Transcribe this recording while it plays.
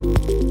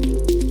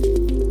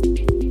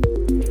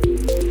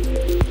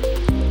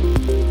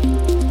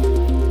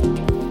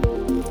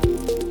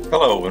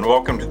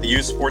welcome to the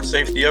Youth Sports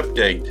Safety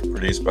Update,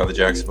 produced by the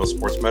Jacksonville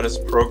Sports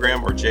Medicine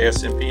Program, or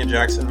JSMP, in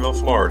Jacksonville,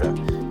 Florida.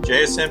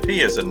 JSMP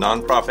is a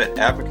nonprofit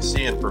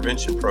advocacy and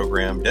prevention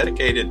program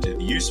dedicated to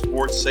the youth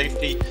sports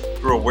safety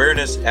through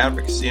awareness,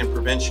 advocacy, and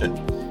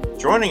prevention.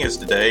 Joining us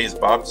today is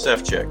Bob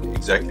Sefcik,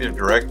 Executive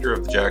Director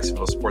of the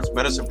Jacksonville Sports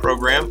Medicine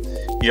Program.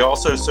 He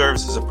also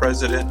serves as the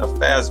president of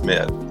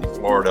FASMed, the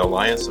Florida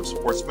Alliance of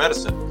Sports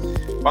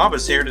Medicine. Bob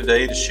is here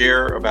today to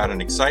share about an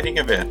exciting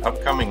event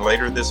upcoming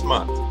later this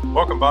month.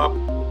 Welcome, Bob.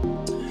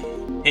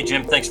 Hey,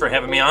 Jim. Thanks for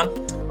having me on.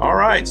 All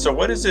right. So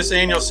what is this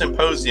annual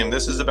symposium?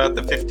 This is about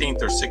the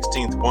 15th or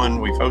 16th one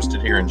we've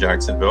hosted here in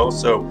Jacksonville.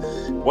 So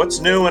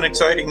what's new and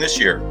exciting this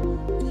year?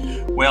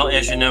 Well,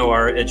 as you know,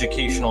 our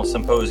educational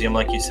symposium,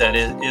 like you said,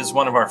 is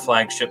one of our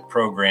flagship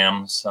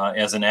programs.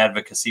 As an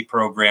advocacy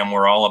program,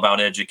 we're all about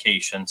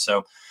education.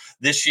 So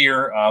this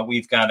year,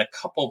 we've got a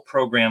couple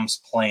programs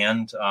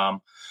planned.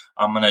 I'm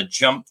going to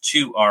jump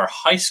to our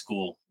high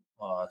school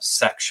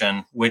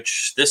section,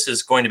 which this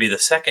is going to be the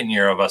second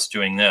year of us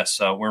doing this.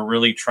 We're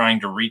really trying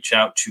to reach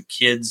out to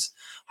kids,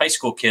 high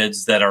school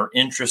kids that are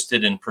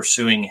interested in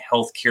pursuing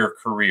healthcare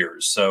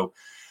careers. So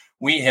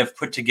we have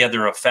put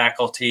together a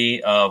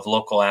faculty of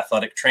local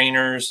athletic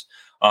trainers,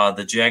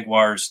 the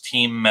Jaguars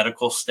team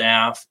medical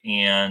staff,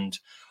 and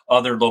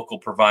other local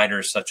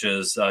providers such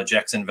as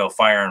Jacksonville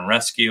Fire and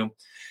Rescue,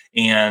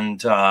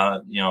 and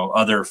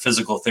other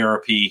physical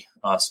therapy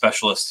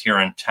specialists here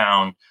in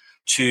town,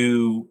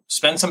 to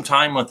spend some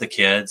time with the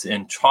kids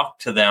and talk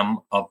to them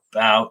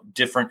about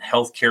different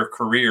healthcare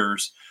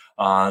careers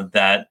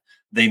that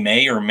they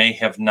may or may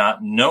have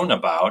not known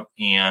about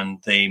and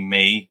they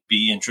may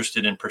be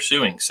interested in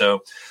pursuing.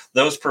 So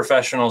those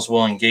professionals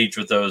will engage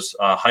with those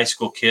high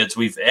school kids.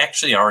 We've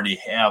actually already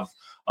have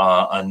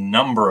a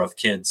number of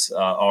kids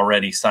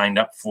already signed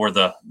up for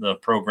the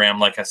program.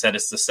 Like I said,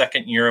 it's the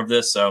second year of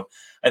this. So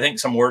I think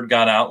some word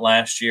got out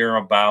last year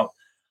about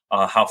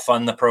how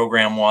fun the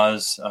program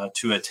was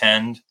to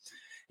attend,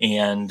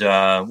 and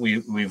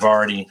we've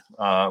already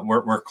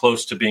we're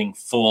close to being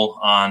full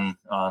on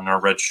our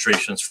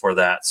registrations for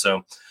that.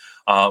 So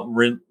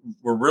we're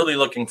really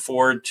looking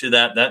forward to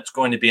that. That's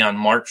going to be on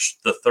March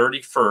the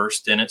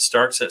 31st, and it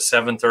starts at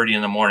 7:30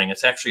 in the morning.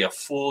 It's actually a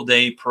full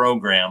day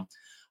program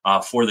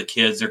for the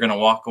kids. They're going to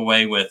walk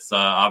away with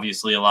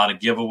obviously a lot of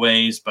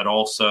giveaways, but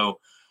also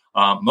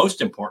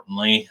most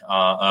importantly,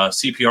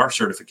 CPR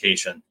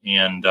certification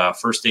and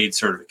first aid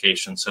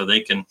certification, so they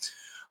can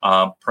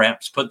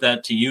perhaps put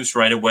that to use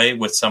right away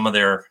with some of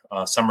their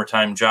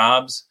summertime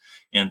jobs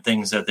and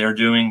things that they're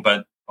doing,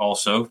 but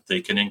also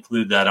they can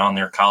include that on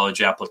their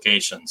college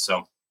application.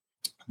 So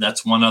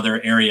that's one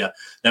other area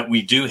that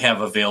we do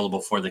have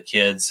available for the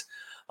kids.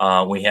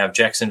 We have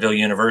Jacksonville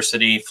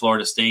University,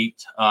 Florida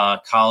State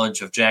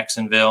College of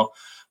Jacksonville,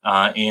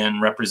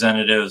 and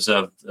representatives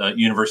of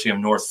University of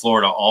North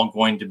Florida, all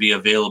going to be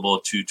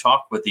available to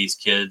talk with these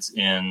kids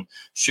and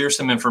share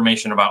some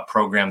information about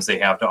programs they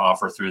have to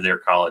offer through their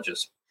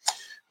colleges.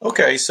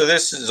 Okay, so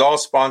this is all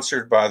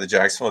sponsored by the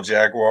Jacksonville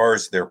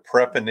Jaguars, their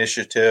PrEP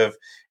initiative,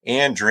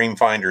 and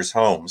Dreamfinders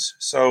Homes.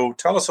 So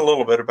tell us a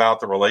little bit about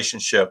the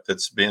relationship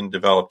that's been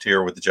developed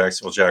here with the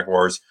Jacksonville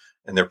Jaguars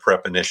and their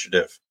PrEP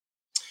initiative.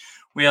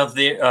 Well,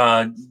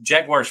 the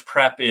Jaguars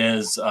PrEP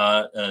is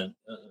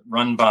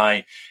run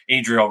by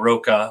Adriel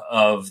Roca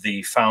of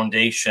the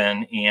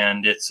foundation,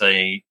 and it's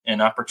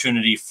an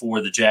opportunity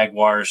for the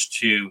Jaguars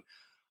to,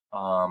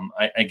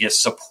 I guess,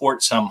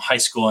 support some high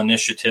school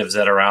initiatives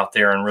that are out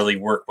there and really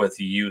work with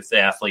the youth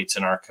athletes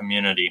in our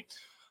community.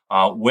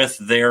 With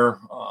their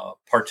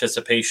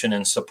participation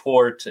and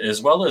support,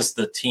 as well as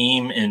the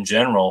team in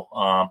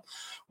general,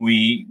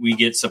 we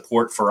get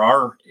support for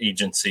our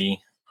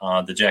agency,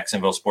 the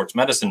Jacksonville Sports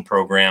Medicine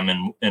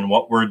Program, and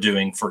what we're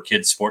doing for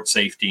kids' sports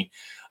safety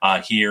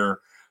here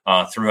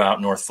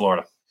throughout North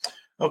Florida.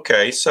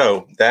 Okay,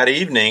 so that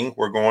evening,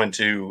 we're going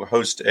to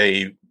host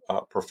a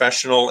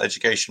professional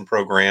education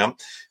program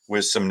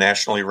with some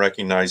nationally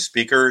recognized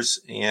speakers.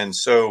 And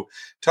so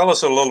tell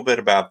us a little bit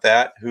about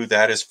that, who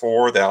that is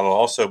for. That'll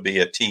also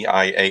be at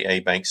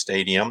TIAA Bank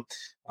Stadium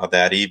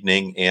that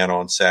evening and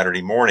on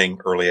Saturday morning,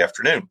 early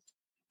afternoon.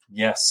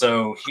 Yeah,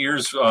 so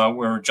here's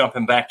we're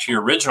jumping back to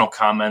your original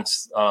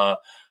comments,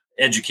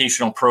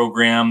 educational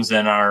programs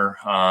in our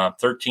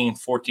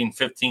 13th, 14th,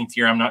 15th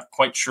year. I'm not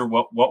quite sure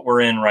what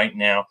we're in right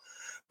now.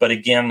 But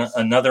again,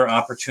 another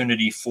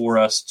opportunity for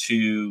us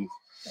to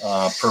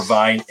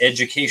provide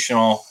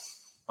educational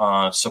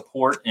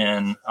support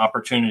and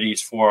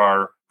opportunities for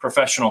our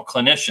professional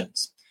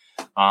clinicians,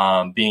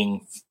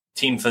 being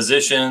team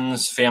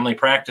physicians, family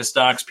practice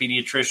docs,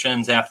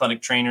 pediatricians,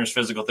 athletic trainers,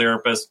 physical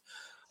therapists,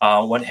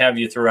 what have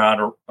you,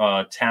 throughout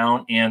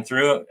town and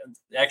throughout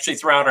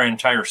our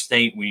entire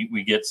state.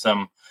 We get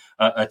some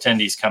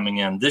attendees coming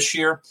in this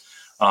year.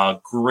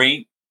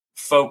 Great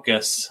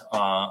focus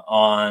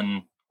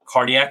on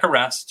cardiac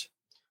arrest,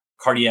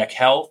 cardiac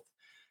health,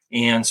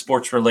 and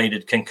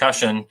sports-related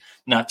concussion,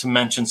 not to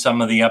mention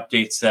some of the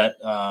updates that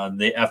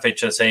the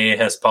FHSAA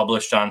has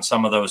published on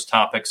some of those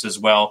topics as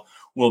well.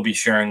 We'll be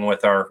sharing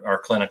with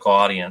our clinical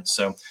audience.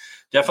 So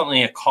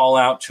definitely a call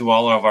out to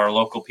all of our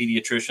local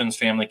pediatricians,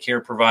 family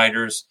care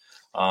providers.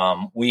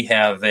 We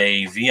have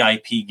a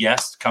VIP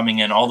guest coming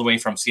in all the way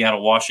from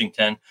Seattle,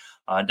 Washington,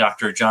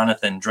 Dr.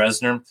 Jonathan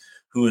Dresner,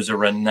 who is a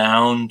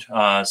renowned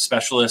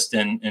specialist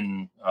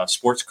in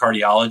sports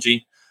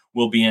cardiology.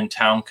 Will be in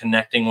town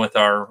connecting with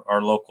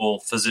our local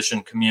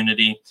physician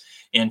community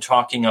and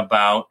talking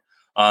about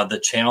the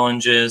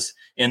challenges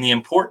and the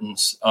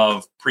importance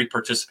of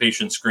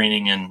pre-participation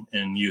screening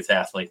in youth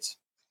athletes.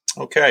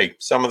 Okay,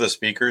 some of the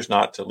speakers,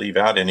 not to leave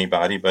out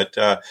anybody, but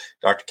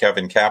Dr.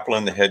 Kevin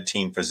Kaplan, the head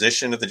team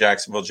physician of the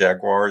Jacksonville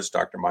Jaguars,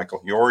 Dr.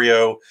 Michael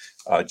Iorio,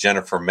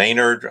 Jennifer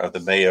Maynard of the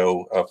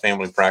Mayo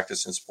Family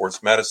Practice in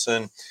Sports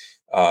Medicine,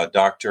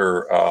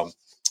 Dr.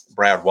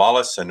 Brad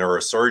Wallace, a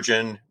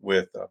neurosurgeon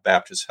with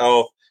Baptist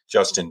Health,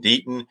 Justin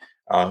Deaton,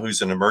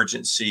 who's an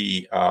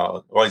emergency,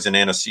 he's an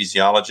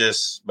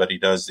anesthesiologist, but he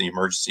does the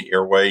emergency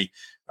airway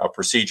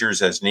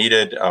procedures as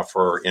needed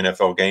for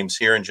NFL games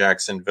here in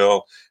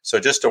Jacksonville. So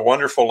just a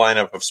wonderful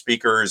lineup of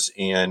speakers,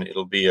 and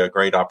it'll be a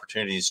great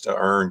opportunities to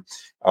earn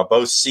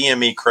both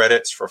CME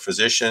credits for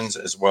physicians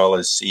as well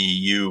as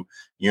CEU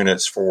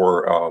units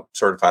for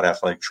certified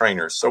athletic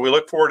trainers. So we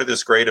look forward to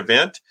this great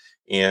event,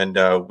 and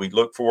we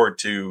look forward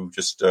to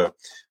just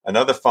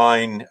another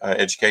fine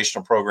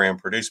educational program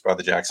produced by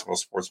the Jacksonville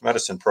Sports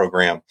Medicine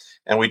Program.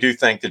 And we do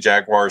thank the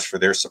Jaguars for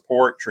their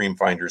support,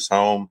 Dreamfinders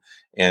Home,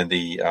 and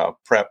the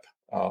PrEP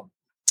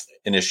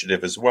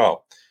initiative as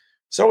well.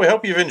 So we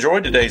hope you've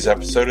enjoyed today's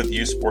episode of the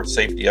Youth Sports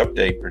Safety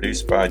Update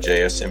produced by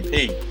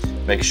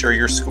JSMP. Make sure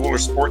your school or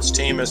sports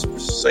team is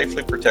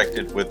safely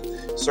protected with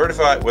a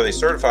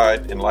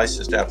certified and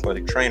licensed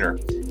athletic trainer.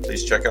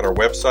 Please check out our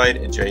website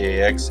at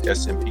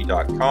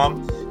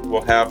jaxsmp.com.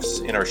 We'll have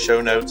in our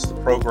show notes the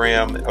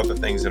program and other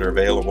things that are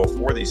available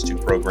for these two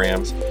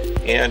programs.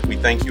 And we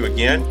thank you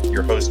again.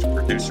 Your host and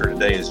producer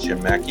today is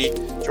Jim Mackey.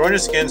 Join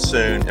us again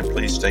soon, and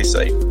please stay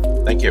safe.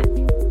 Thank you.